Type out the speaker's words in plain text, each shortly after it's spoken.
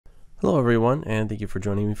Hello everyone, and thank you for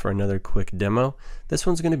joining me for another quick demo. This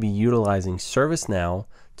one's going to be utilizing ServiceNow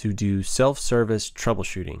to do self-service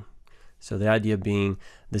troubleshooting. So the idea being,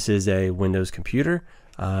 this is a Windows computer.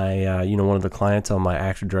 One of the clients on my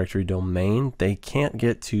Active Directory domain, they can't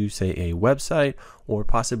get to, say, a website or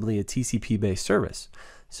possibly a TCP-based service.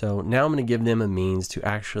 So now I'm going to give them a means to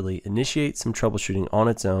actually initiate some troubleshooting on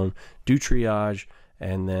its own, do triage,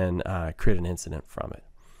 and then create an incident from it.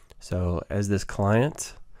 So as this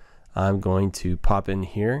client, I'm going to pop in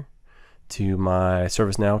here to my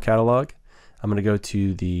ServiceNow catalog. I'm going to go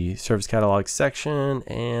to the service catalog section,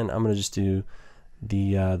 and I'm going to just do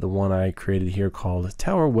the one I created here called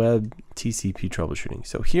Tower Web TCP Troubleshooting.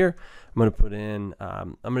 So here I'm going to put in,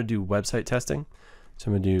 I'm going to do website testing. So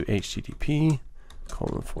I'm going to do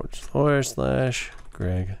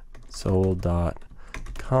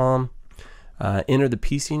http://gregsoul.com. Enter the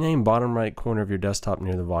PC name, bottom right corner of your desktop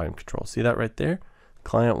near the volume control. See that right there?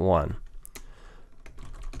 Client 1.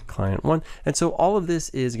 And so all of this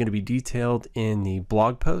is going to be detailed in the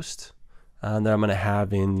blog post that I'm going to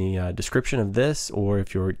have in the description of this, or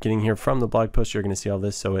if you're getting here from the blog post, you're going to see all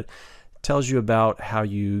this. So it tells you about how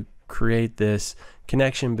you create this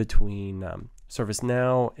connection between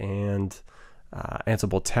ServiceNow and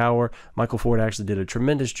Ansible Tower. Michael Ford actually did a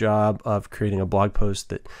tremendous job of creating a blog post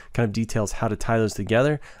that kind of details how to tie those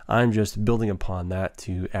together. I'm just building upon that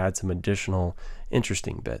to add some additional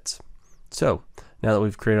interesting bits. So now that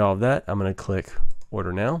we've created all of that, I'm going to click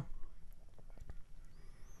Order Now.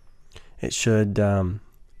 It should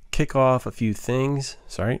kick off a few things.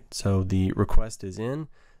 Sorry, so the request is in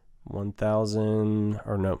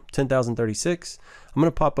 10,036. I'm going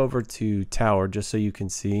to pop over to Tower just so you can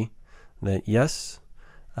see that yes,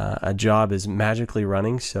 a job is magically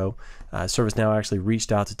running. So ServiceNow actually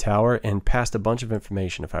reached out to Tower and passed a bunch of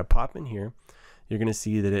information. If I pop in here, you're going to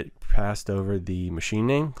see that it passed over the machine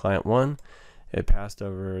name, client 1, it passed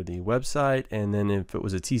over the website, and then if it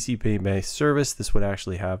was a TCP based service, this would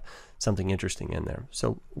actually have something interesting in there.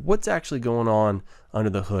 So what's actually going on under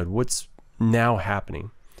the hood? What's now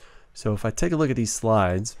happening? So if I take a look at these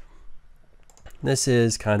slides, this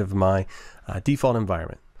is kind of my default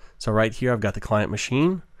environment. So right here, I've got the client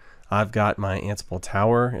machine. I've got my Ansible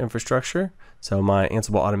Tower infrastructure. So my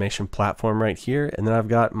Ansible automation platform right here. And then I've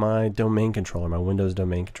got my domain controller, my Windows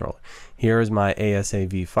domain controller. Here is my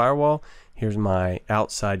ASAV firewall. Here's my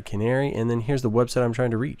outside canary. And then here's the website I'm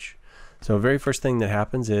trying to reach. So very first thing that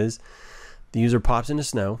happens is the user pops into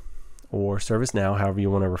Snow, or ServiceNow, however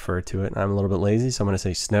you want to refer to it. I'm a little bit lazy, so I'm going to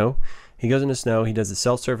say Snow. He goes into Snow, he does the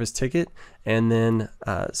self-service ticket, and then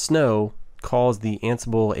Snow calls the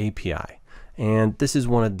Ansible API. And this is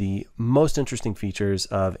one of the most interesting features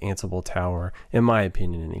of Ansible Tower, in my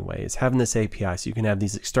opinion anyway, is having this API. So you can have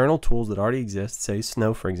these external tools that already exist, say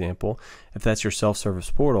Snow, for example. If that's your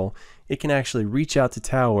self-service portal, it can actually reach out to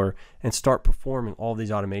Tower and start performing all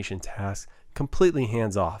these automation tasks completely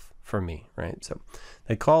hands-off for me, right? So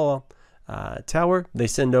they call Tower, they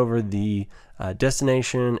send over the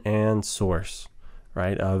destination and source,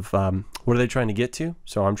 right, of what are they trying to get to.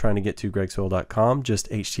 So I'm trying to get to gregsoul.com, just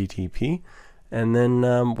HTTP, and then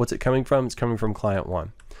what's it coming from? It's coming from client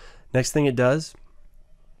 1. Next thing it does,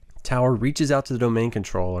 Tower reaches out to the domain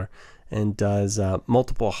controller and does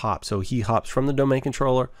multiple hops. So he hops from the domain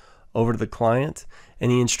controller over to the client,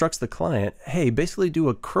 and he instructs the client, hey, basically do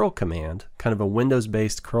a curl command, kind of a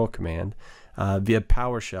Windows-based curl command via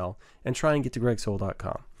PowerShell, and try and get to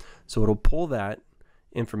gregsoul.com. So it'll pull that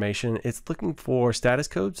information. It's looking for status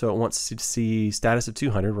code, so it wants to see status of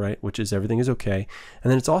 200, right, which is everything is okay. And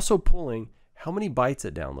then it's also pulling how many bytes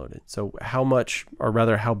it downloaded, so how much, or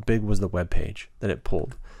rather how big was the web page that it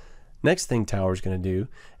pulled. Next thing Tower is going to do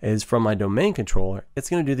is, from my domain controller, it's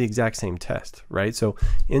going to do the exact same test, right? So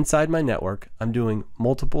inside my network, I'm doing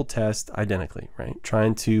multiple tests identically, right,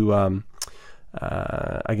 trying to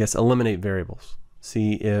I guess eliminate variables,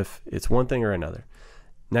 see if it's one thing or another.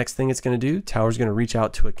 Next thing it's going to do, Tower's going to reach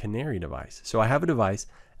out to a canary device. So I have a device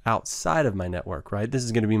outside of my network, right? This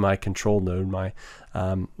is going to be my control node, my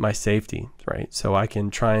safety, right? So I can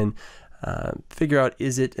try and figure out,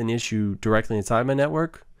 is it an issue directly inside my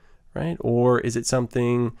network, right? Or is it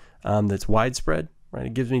something that's widespread, right?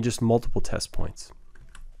 It gives me just multiple test points.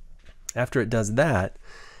 After it does that,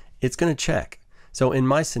 it's going to check. So in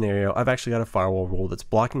my scenario, I've actually got a firewall rule that's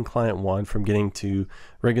blocking client 1 from getting to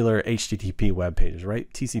regular HTTP web pages,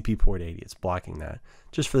 right? TCP port 80, it's blocking that,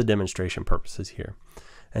 just for the demonstration purposes here.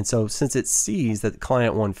 And so since it sees that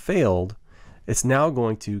client 1 failed, it's now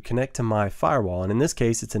going to connect to my firewall, and in this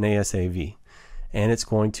case, it's an ASAV, and it's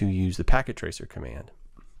going to use the packet tracer command.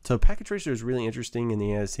 So Packet Tracer is really interesting in the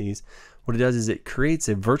ASCs. What it does is it creates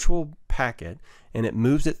a virtual packet and it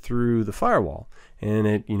moves it through the firewall. And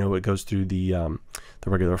it, it goes through the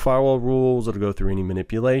regular firewall rules. It'll go through any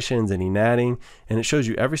manipulations, any natting, and it shows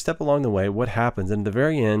you every step along the way what happens. And at the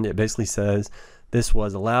very end, it basically says this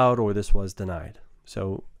was allowed or this was denied.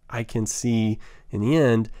 So I can see in the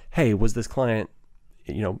end, hey, was this client,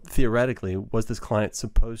 theoretically, was this client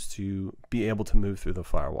supposed to be able to move through the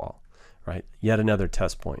firewall? Right? Yet another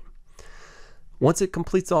test point. Once it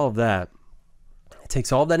completes all of that, it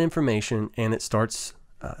takes all that information and it starts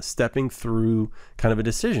stepping through kind of a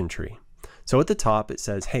decision tree. So at the top, it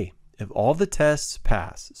says, hey, if all the tests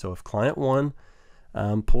pass, so if client 1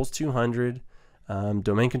 pulls 200,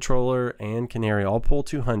 domain controller and canary all pull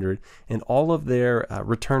 200, and all of their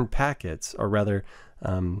returned packets, or rather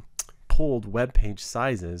pulled web page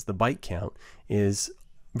sizes, the byte count is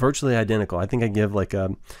virtually identical. I think I give like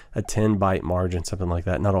a 10 byte margin, something like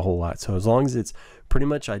that, not a whole lot. So as long as it's pretty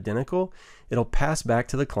much identical, it'll pass back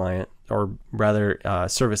to the client, or rather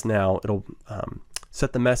ServiceNow, it'll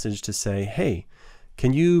set the message to say, hey,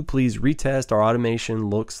 can you please retest? Our automation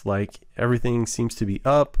looks like everything seems to be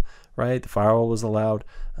up, right? The firewall was allowed.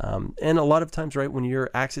 And a lot of times, right, when you're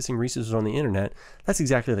accessing resources on the internet, that's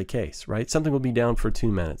exactly the case, right? Something will be down for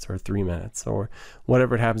 2 minutes or 3 minutes or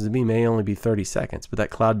whatever it happens to be, may only be 30 seconds, but that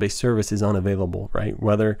cloud-based service is unavailable, right?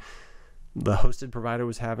 Whether the hosted provider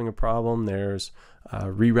was having a problem, there's a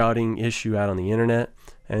rerouting issue out on the internet.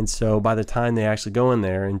 And so by the time they actually go in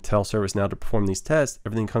there and tell ServiceNow to perform these tests,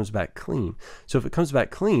 everything comes back clean. So if it comes back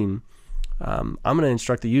clean, I'm going to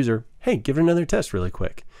instruct the user, hey, give it another test really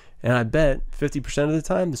quick. And I bet 50% of the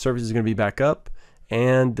time the service is going to be back up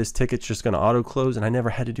and this ticket's just going to auto close and I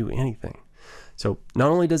never had to do anything. So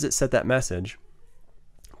not only does it set that message,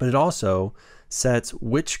 but it also sets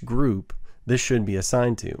which group this should be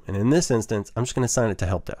assigned to. And in this instance, I'm just going to assign it to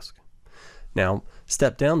help desk. Now,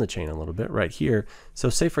 step down the chain a little bit right here. So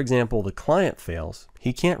say, for example, the client fails.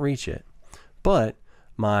 He can't reach it, but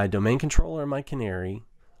my domain controller and my canary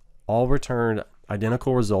all returned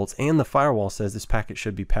identical results, and the firewall says this packet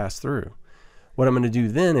should be passed through. What I'm going to do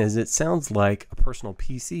then is, it sounds like a personal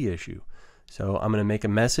PC issue. So I'm going to make a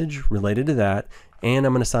message related to that, and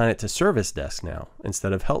I'm going to assign it to service desk now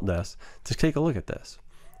instead of help desk to take a look at this.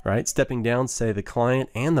 Right? Stepping down, say the client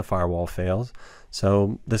and the firewall fails.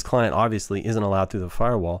 So this client obviously isn't allowed through the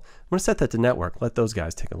firewall. I'm going to set that to network. Let those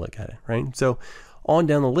guys take a look at it. Right? So on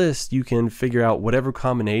down the list, you can figure out whatever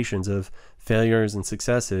combinations of failures and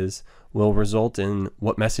successes will result in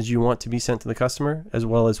what message you want to be sent to the customer, as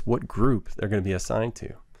well as what group they're going to be assigned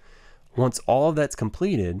to. Once all of that's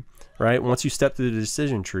completed, right, once you step through the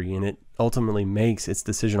decision tree and it ultimately makes its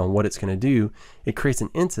decision on what it's going to do, it creates an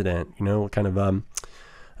incident, kind of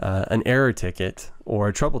an error ticket, or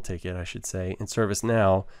a trouble ticket, I should say, in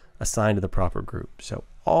ServiceNow assigned to the proper group. So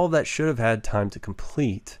all that should have had time to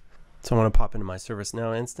complete. So I'm going to pop into my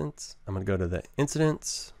ServiceNow instance. I'm going to go to the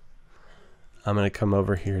incidents. I'm going to come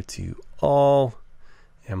over here to all,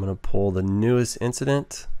 and I'm going to pull the newest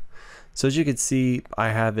incident. So as you can see, I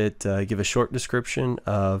have it give a short description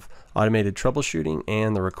of automated troubleshooting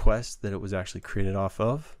and the request that it was actually created off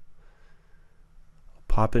of.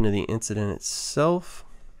 Pop into the incident itself,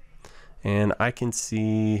 and I can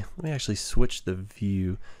see, let me actually switch the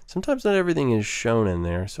view. Sometimes not everything is shown in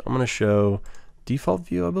there, so I'm going to show default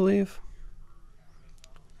view, I believe.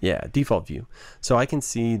 Yeah, default view. So I can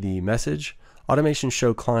see the message, automation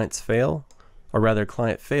show clients fail, or rather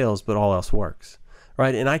client fails, but all else works.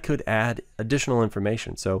 Right, and I could add additional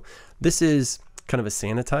information. So this is kind of a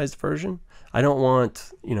sanitized version. I don't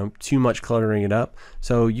want, too much cluttering it up.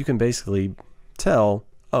 So you can basically tell,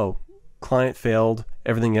 oh, client failed,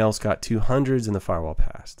 everything else got 200s and the firewall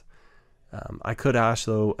passed. I could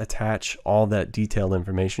also attach all that detailed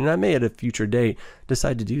information, and I may at a future date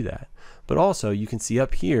decide to do that. But also you can see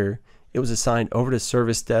up here, it was assigned over to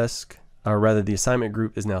service desk, or rather the assignment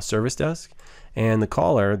group is now service desk, and the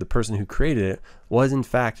caller, the person who created it, was in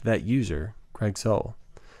fact that user, Greg Soul.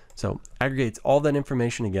 So aggregates all that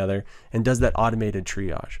information together and does that automated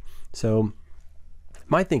triage. So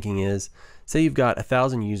my thinking is, say you've got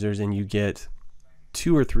 1,000 users and you get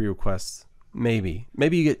 2 or 3 requests, maybe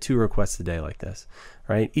you get 2 requests a day like this,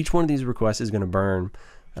 right? Each one of these requests is going to burn,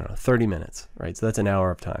 30 minutes, right? So that's an hour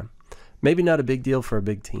of time. Maybe not a big deal for a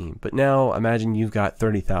big team, but now imagine you've got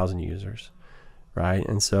 30,000 users, right?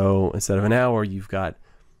 And so instead of an hour, you've got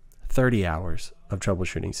 30 hours of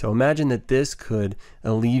troubleshooting. So imagine that this could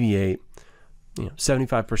alleviate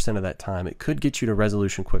 75% of that time, it could get you to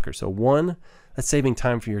resolution quicker. So one, that's saving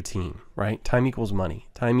time for your team, right? Time equals money.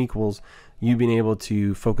 Time equals you being able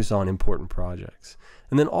to focus on important projects.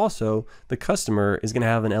 And then also the customer is going to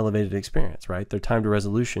have an elevated experience, right? Their time to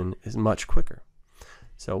resolution is much quicker.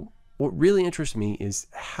 So what really interests me is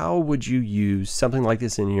how would you use something like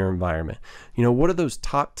this in your environment? What are those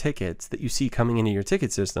top tickets that you see coming into your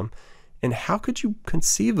ticket system? And how could you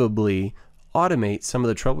conceivably automate some of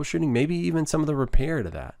the troubleshooting, maybe even some of the repair to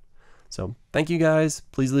that? So thank you guys.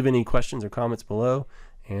 Please leave any questions or comments below,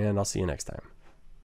 and I'll see you next time.